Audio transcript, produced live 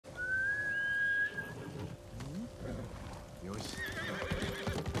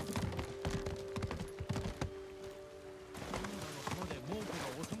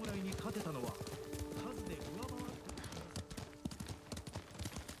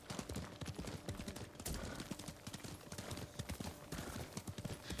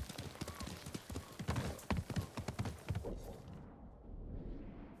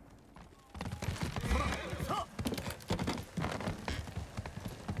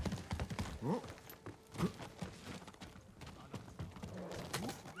よ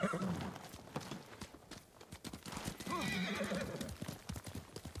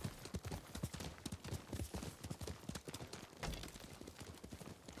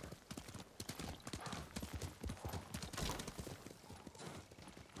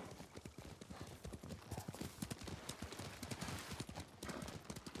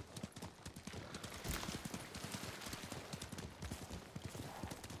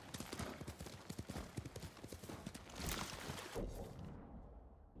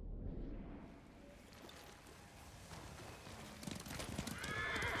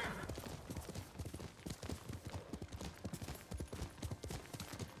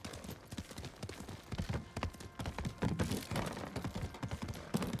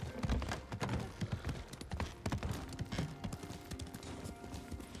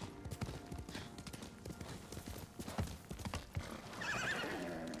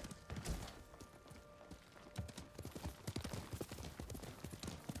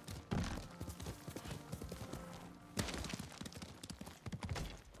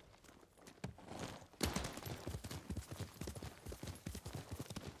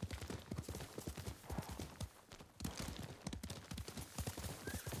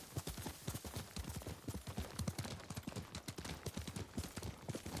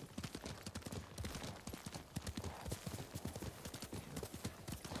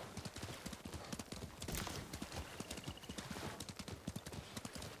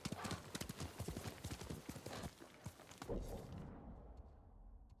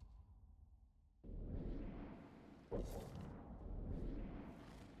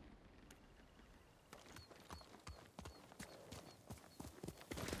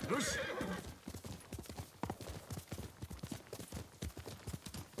し。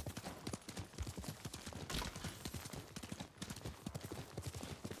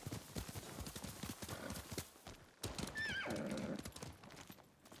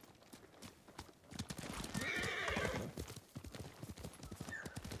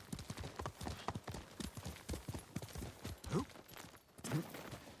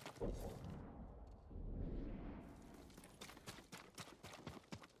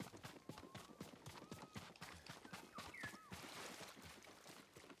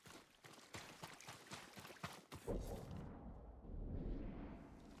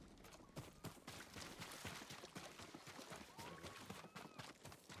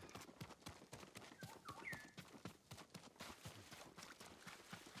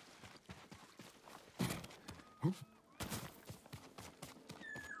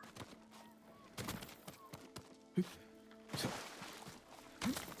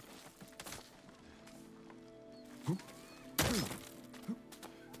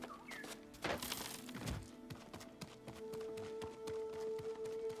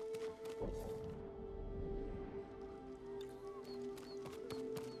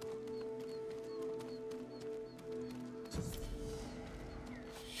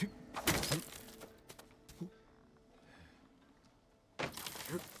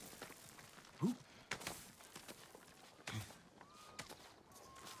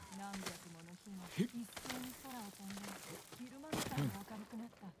一斉に空を飛んで昼間みたいに明るくなっ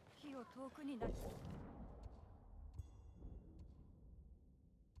た。火を遠くに出し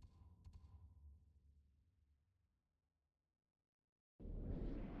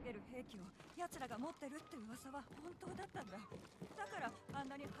る兵器を奴らが持ってるって噂は本当だったんだ。だからあん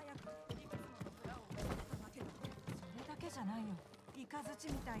なに早くいくつもの蔵を持ったわけだ。それだけじゃないよ。イカズ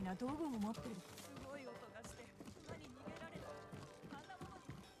チみたいな道具も持ってる。すごい音がして馬に逃げられた。あんなもの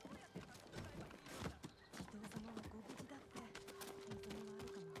にどうやって立ち向かえばいいんだ。伊藤様はご無事だって本当にあ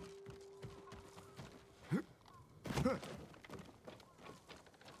るかもね。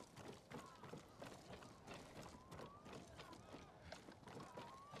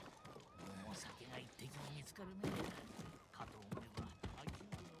お酒が一滴も見つかるね。かと思えば相手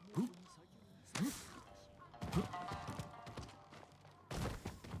の元に先に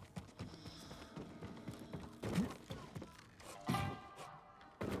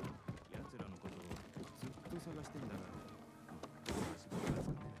奴らのことをずっと探してんだが、足場がつ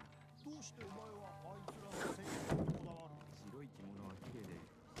かめない。どうしてお前はあいつらの戦術にこだわる？白い着物は綺麗で、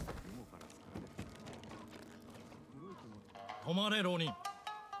芋から作られてる。黒い着物。止まれ浪人。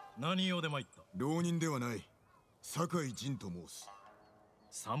何用で参った？浪人ではない。酒井仁と申す。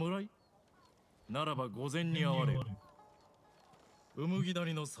侍？ならば御前に会われよ。うむぎ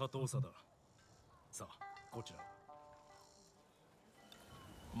谷の佐藤さだ。さあ、こちら。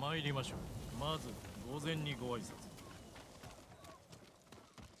参りましょう。まず御前にご挨拶。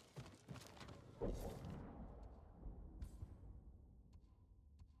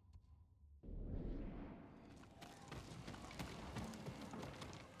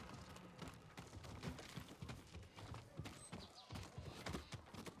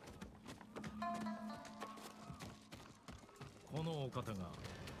方が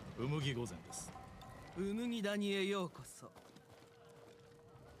うむぎ御前です。うむぎ谷へようこそ。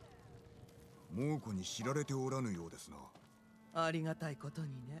猛虎に知られておらぬようですな。ありがたいことに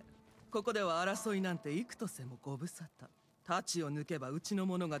ね。ここでは争いなんて幾とせもご無沙汰。太刀を抜けばうちの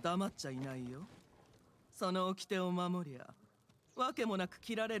者が黙っちゃいないよ。その掟を守りゃわけもなく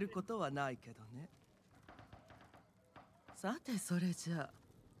切られることはないけどね。さてそれじゃあ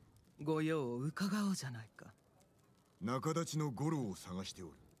ご用を伺おうじゃないか。仲立ちの五郎を探してお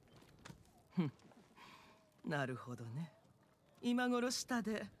る。なるほどね。今頃下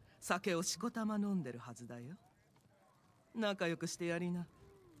で酒をしこたま飲んでるはずだよ。仲良くしてやりな。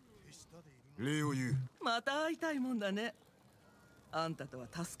礼を言う。また会いたいもんだね。あんたとは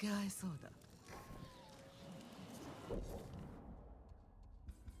助け合えそうだ。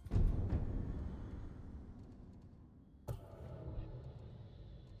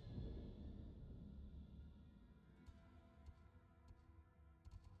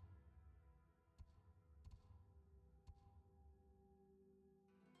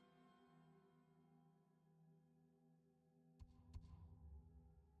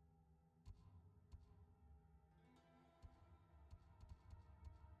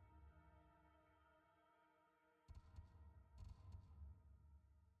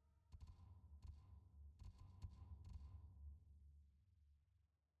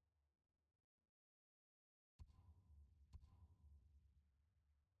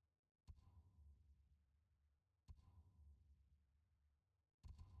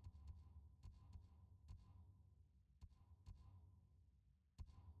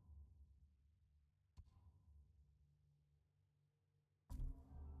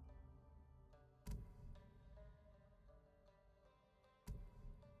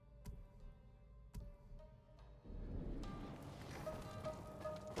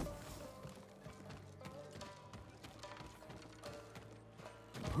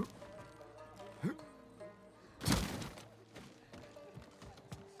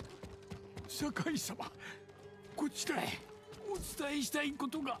酒井様、こちらへお伝えしたいこ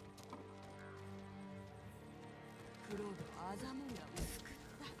とが。クロードは欺いが薄くっ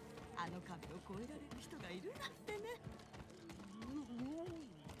た。あの壁を越えられる人がいるなんてね。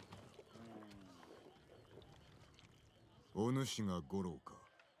お主が五郎か。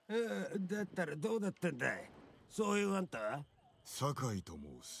だったらどうだったんだい。そういうあんたは酒井と申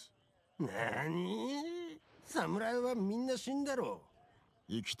す。なに、侍はみんな死んだろう。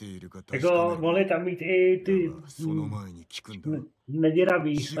生きているか確か Ecco, め volete ammittete その前に聞くんだ。 venire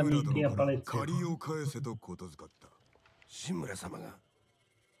a 志 vista 村 mitti 殿 a から palazzetto. 借りを返せとことづかった。志村様が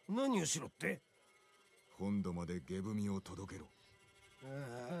何をしろって。本土まで下踏みを届けろ。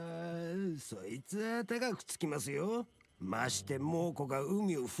そいつは高くつきますよ。まして猛虎が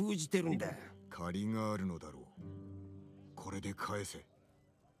海を封じてるんだ。借りがあるのだろう。これで返せ。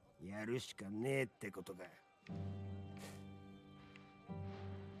やるしかねえってことか。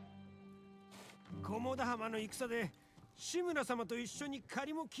菰田浜の戦で志村様と一緒に借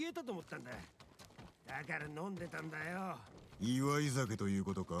りも消えたと思ったんだ。だから飲んでたんだよ。祝い酒という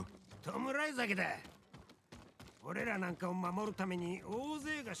ことか。弔い酒だ。俺らなんかを守るために大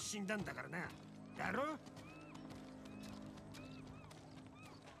勢が死んだんだからな。だろ。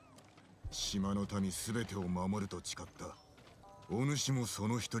島の民すべてを守ると誓った。お主もそ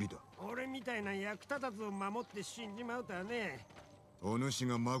の一人だ。俺みたいな役立たずを守って死んじまうとはね。お主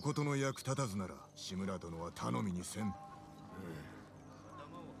が誠の役立たずなら志村殿は頼みにせん。も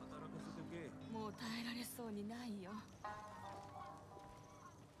う耐えられそうにないよ。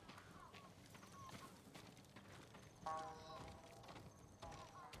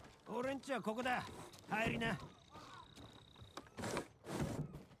俺んちはここだ。入りな。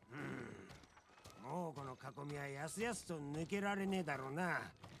もうこの囲みはやすやすと抜けられねえだろうな。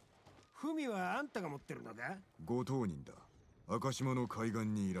文はあんたが持ってるのか。ご当人だ。赤島の海岸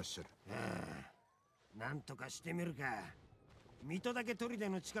にいらっしゃる。なんとかしてみるか。水戸岳砦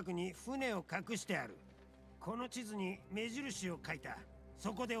の近くに船を隠してある。この地図に目印を書いた。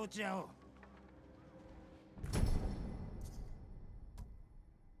そこで落ち合おう。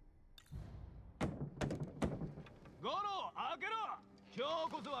ゴロ開けろ。今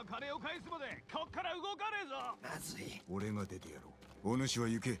日こそは金を返すまでこっから動かねえぞ。まずい。俺が出てやろう。お主は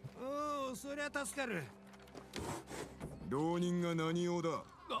行け。おお、そりゃ助かる。浪人が何用だ。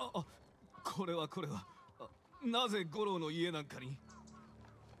これはなぜ五郎の家なんかに。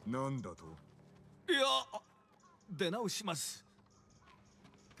なんだと。いや、出直します。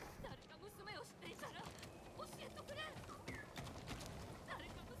誰か娘を知っていたら教えてくれ。誰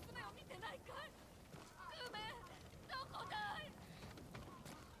か娘を見てないかい。クメ、どこだい。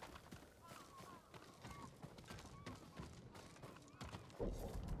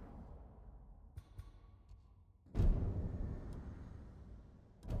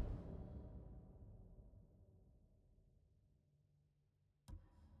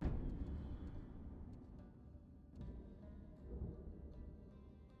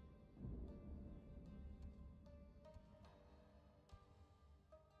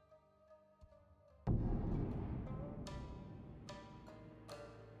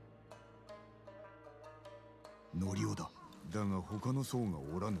ノリオだ。だが他の層が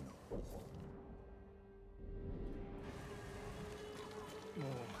おらぬな。もう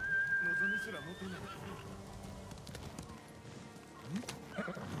望みすら持てない。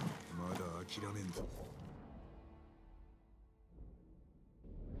まだ諦めんぞ。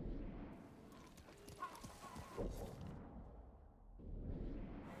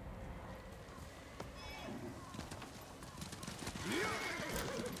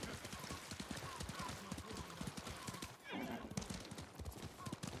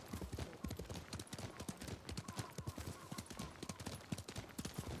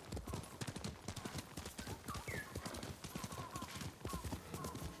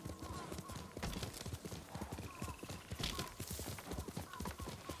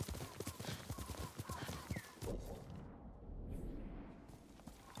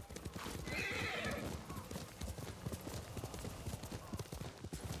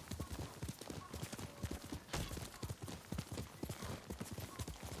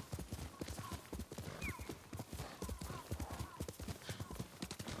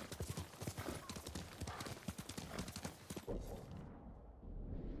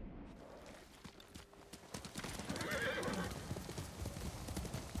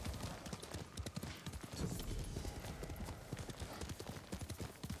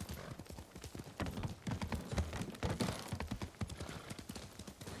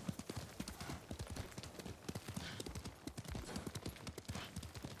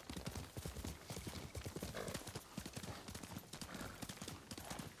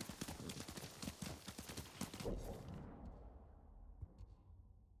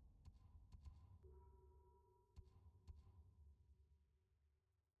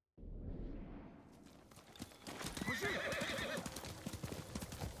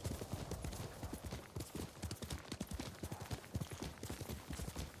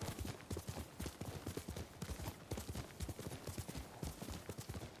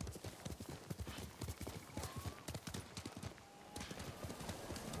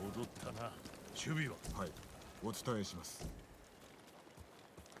戻ったな。守備は？はい、お伝えします。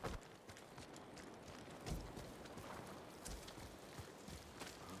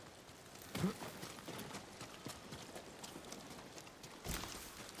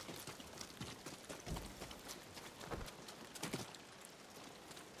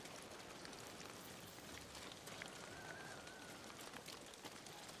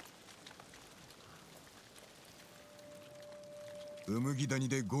麦谷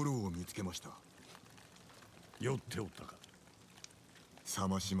で五郎を見つけました。酔っておったか？覚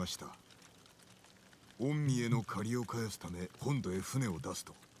ましました。御身への借りを返すため本土へ船を出す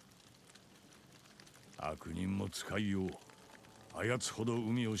と。悪人も使いよう。あやつほど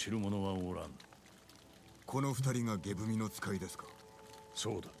海を知る者はおらん。この二人が下踏みの使いですか？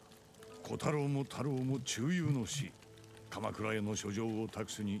そうだ。小太郎も太郎も中遊の死。鎌倉への書状を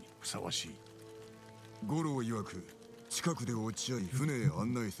託すにふさわしい。五郎曰く近くで落ち合い船へ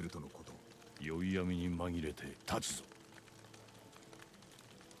案内するとのこと。宵闇に紛れて立つぞ。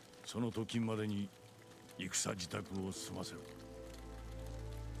その時までに戦自宅を済ませろ。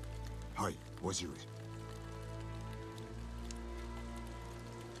はい、叔父上。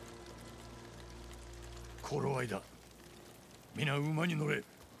頃合いだ。皆馬に乗れ。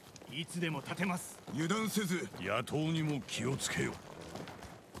いつでも立てます。油断せず。野党にも気をつけよ。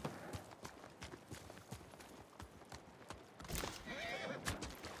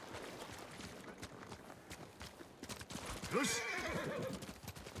よし。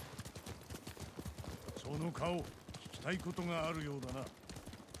その顔、聞きたいことがあるようだな。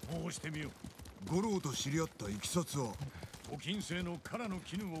申してみよ。五郎と知り合ったいきさつは？ご金星の唐の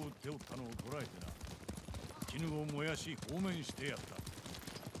絹を売っておったのを捕らえてな。絹を燃やし放免してやっ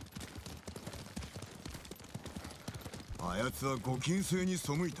た。あやつはご金星に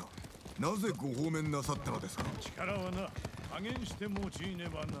背いた。なぜご放免なさったのですか？力はな、加減して用いね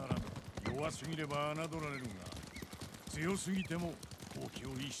ばならぬ。弱すぎれば侮られるが、強すぎても好機を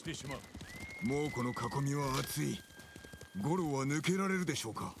逸してしまう。もうこの囲みは厚い。五郎は抜けられるでしょ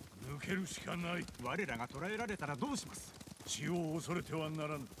うか？抜けるしかない。我らが捕らえられたらどうします？死を恐れてはな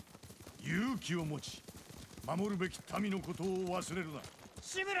らぬ。勇気を持ち守るべき民のことを忘れるな。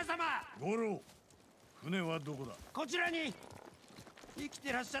志村様、五郎、船はどこだ？こちらに。生き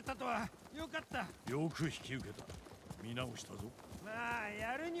てらっしゃったとはよかった。よく引き受けた。見直したぞ。まあ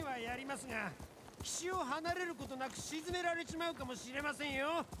やるにはやりますが、岸を離れることなく沈められちまうかもしれません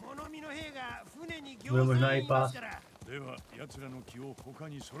よ。物見の兵が船に行Vamos さ na んいますから。では奴らの気を他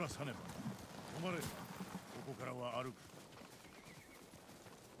にそらさねば。止まれ。ここからは歩く。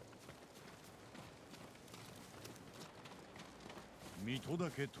水戸だ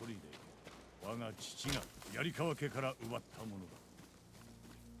け砦。我が父が槍川家から奪ったものだ。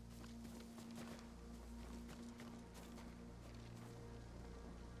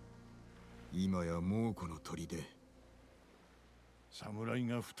今や猛虎の砦。侍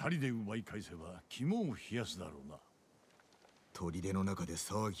が二人で奪い返せば肝を冷やすだろうな。砦の中で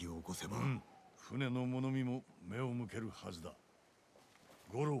騒ぎを起こせば、船の物見も目を向けるはずだ。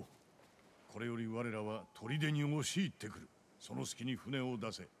五郎、これより我らは砦に押し入ってくる。その隙に船を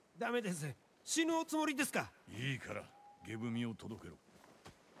出せ。ダメです。死ぬおつもりですか？いいから下踏みを届けろ。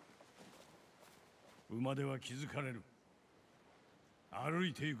馬では気づかれる。歩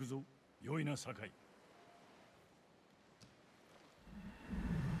いていくぞ。良いな酒井。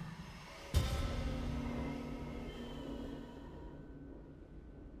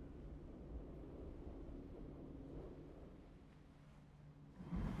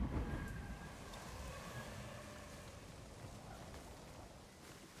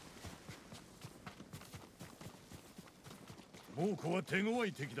猛虎は手強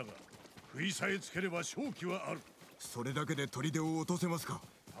い敵だが、食いさえつければ勝機はある。それだけで砦を落とせますか？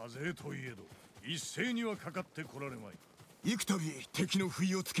多勢といえど一斉にはかかってこられまい。幾度敵の不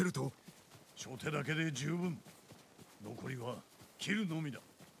意をつけると、初手だけで十分。残りは切るのみだ。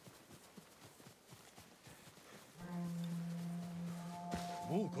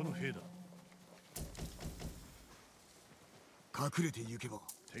もうこの兵だ。隠れて行けば。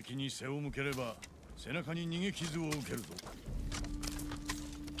敵に背を向ければ背中に逃げ傷を受けるぞ。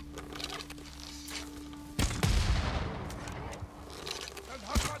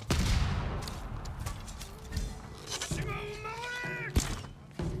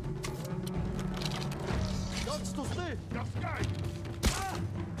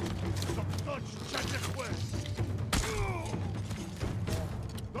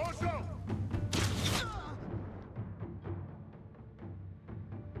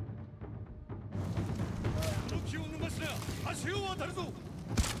橋を渡るぞ。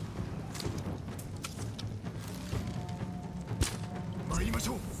参りまし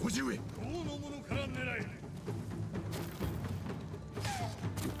ょう、叔父上。党の者から狙え。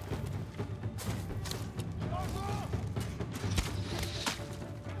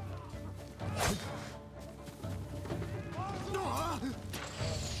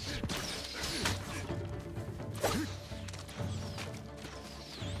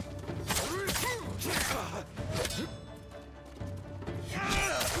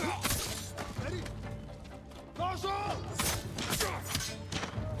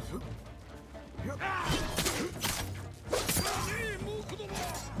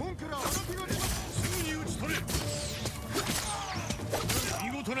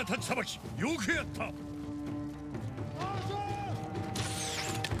立ちさばき、よくやった。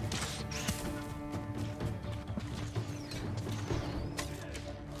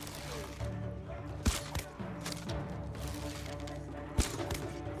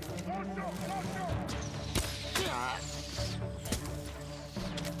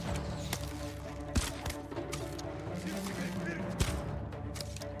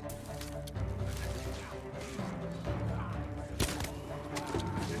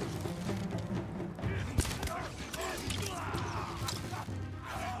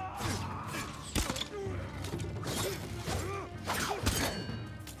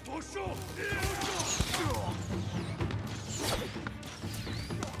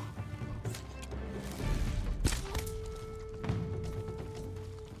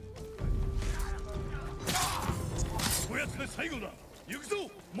最後だ。行くぞ、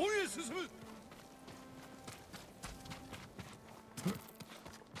門へ進む。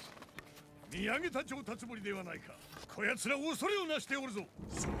見上げた城たつもりではないか。こやつら恐れをなしておるぞ。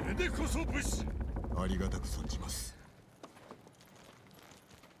それでこそ武士。ありがたく存じます。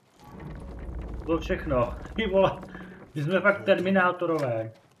 To všechno. Ty vole, my jsme fakt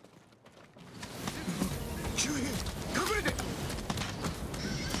terminátorové.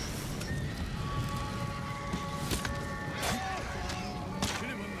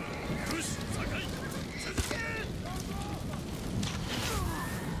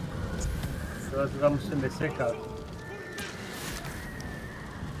 To tam musím vysekat.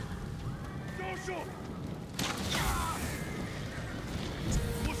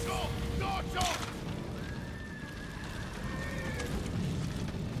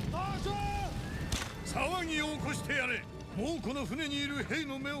騒ぎを起こしてやれ。もうこの船にいる兵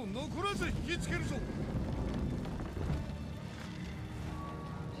の目を残らず引きつけるぞ。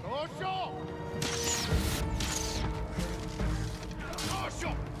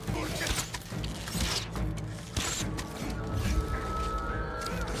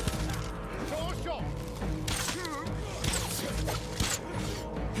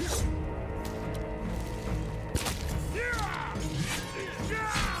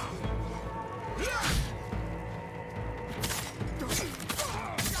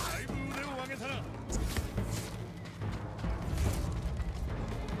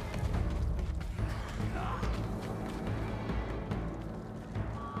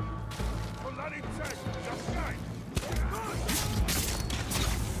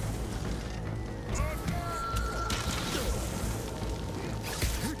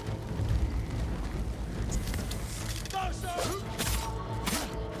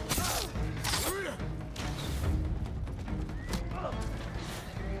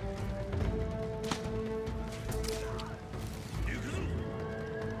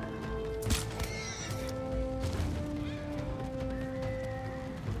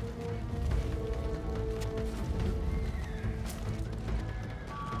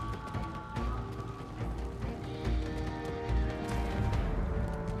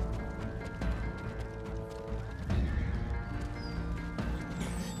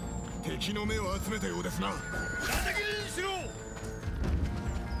敵の目を集めたようですな。叩きにしろ。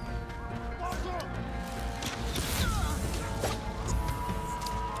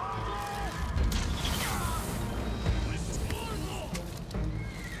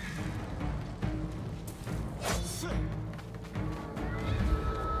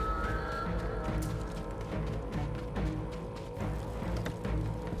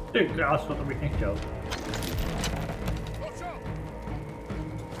Det är gräs så de blir knäckta.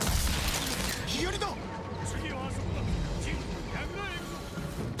 左だ。次はあそこだ。ジン、やぐらへ行くぞ。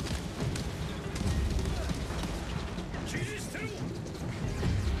切り捨てろ。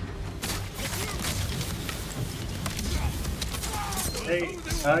Hey,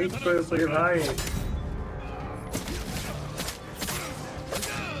 I throw for your right.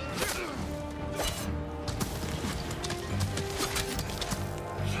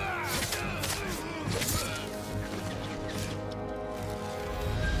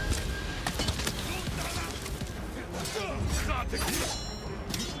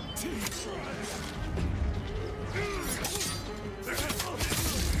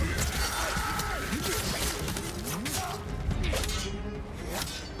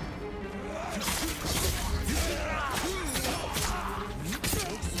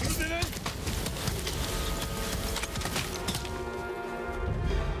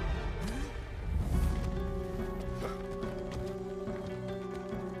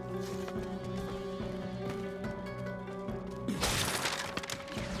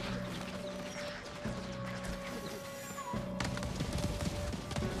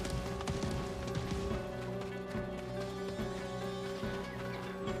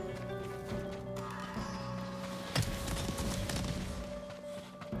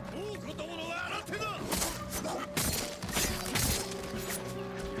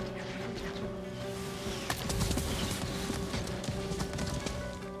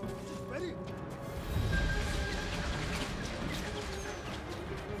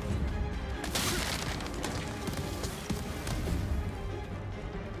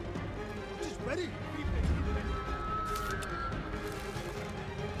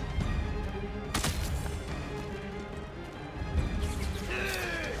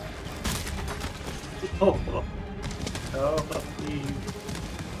 Oh, please.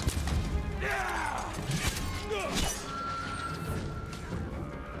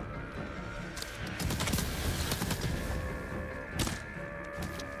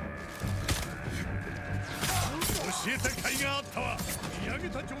 教えた甲斐があったわ。見上げ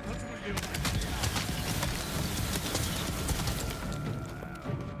た上達ぶりでは。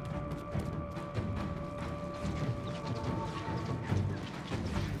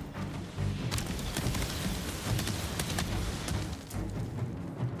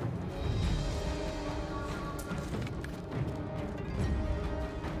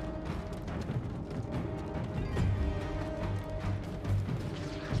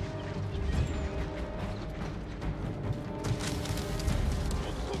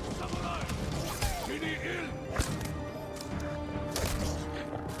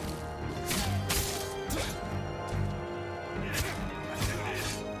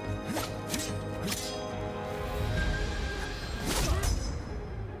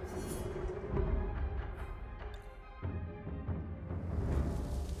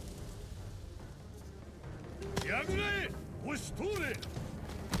やぐらへ押し通れ。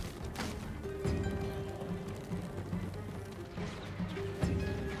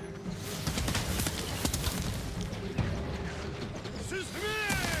進め。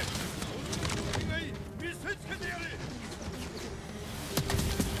見せつけてやれ。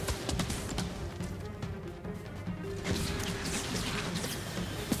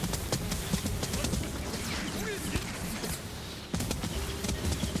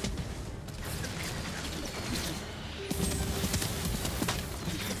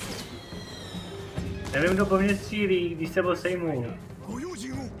Avem după mine Siri, disable Seymour. ご用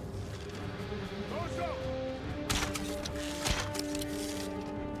心を。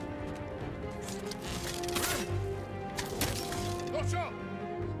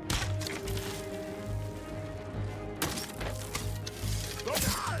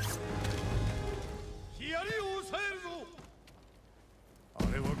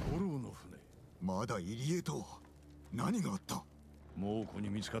まだ入江と何があった？猛虎に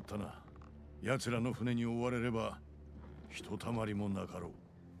見つかったな。奴らの船に追われればひとたまりもなかろ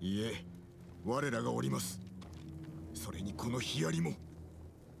う。いえ、我らがおります。それにこのヒアリも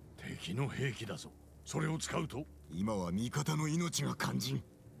敵の兵器だぞ。それを使うと今は味方の命が肝心。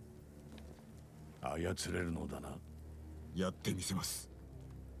操れるのだな。やってみせます。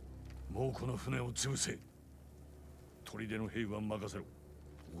猛虎の船を潰せ。砦の兵は任せろ。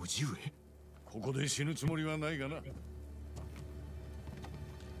叔父上、ここで死ぬつもりはないがな。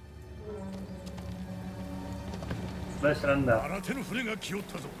新手の船が来よっ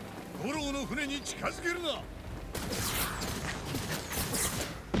たぞ。五郎の船に近づけるな。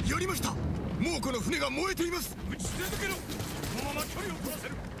やりました。猛虎の船が燃えています。撃ち続けろ。このまま距離を取らせ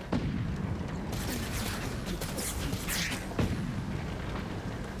る。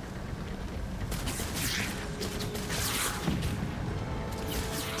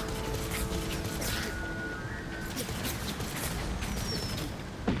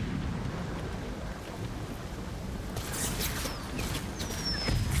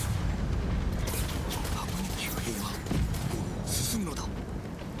進むのだ。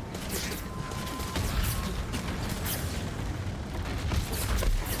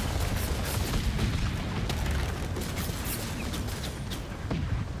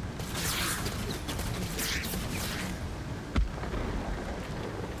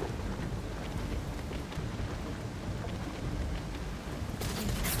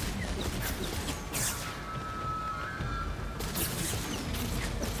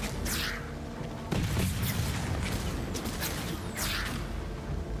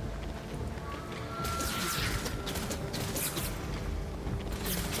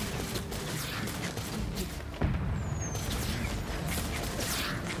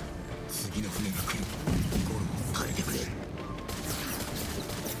次の船が来る。ゴロを耐えてくれ。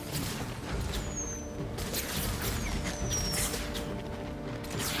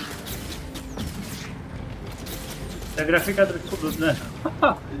Ta grafika trochu ne.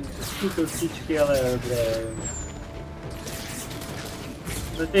 Ty kostičky, ale dobré.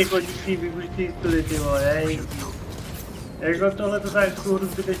 Do těch kostičky vybuští study, ty vole, hej. Jako tohle to tak skůr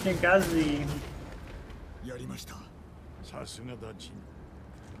zbytečně kazí. やりました。さすがだ、ジン。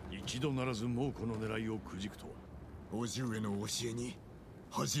一度ならず猛虎の狙いをくじくとは。叔父上の教えに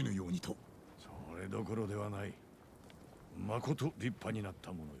恥じぬようにと。それどころではない。まこと立派になっ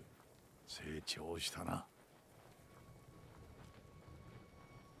たものよ。成長したな。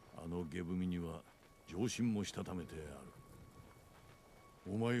あの下踏みには上心もしたためてあ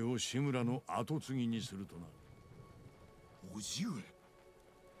る。お前を志村の跡継ぎにするとな。叔父上。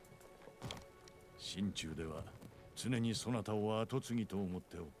心中では常にそなたを跡継ぎと思っ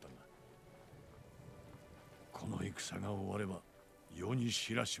ておったが、この戦が終われば世に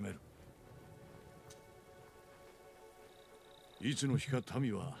知らしめる。いつの日か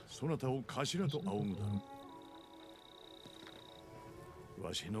民はそなたを頭と仰ぐだろう。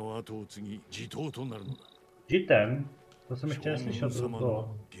わしの後を継ぎ地頭となるのだ。Žitem? To jsem ještě neslyšel 将軍様 to.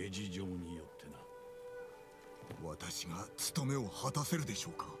 の下事情によってな。私が務めを果たせるでしょ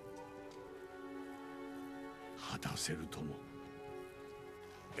うか。果たせるとも。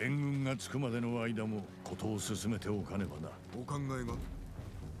援軍が着くまでの間も事を進めておかねばな。お考えが。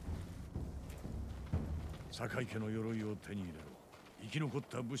堺家の鎧を手に入れろ。生き残っ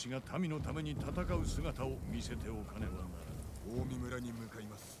た武士が民のために戦う姿を見せておかねばならぬ。近江村に向かい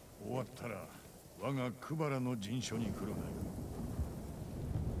ます。終わったら我が久原の陣所に来るがよ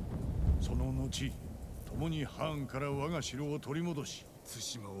い。その後共に藩から我が城を取り戻し、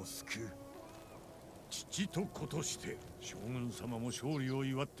対馬を救う。父と子として将軍様も勝利を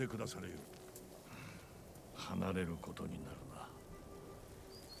祝ってくだされよ。離れることになるな。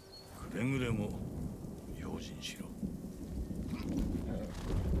くれぐれも用心しろ。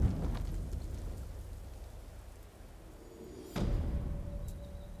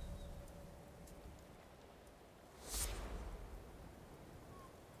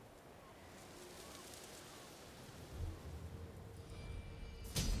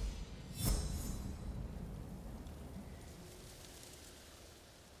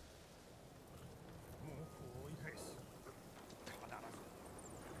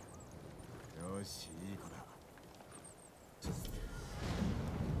よし、いい子だ。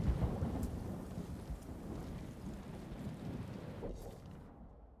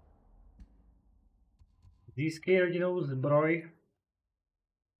Získej rodinnou zbroj.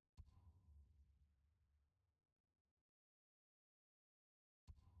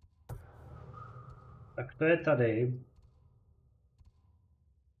 Tak to je tady.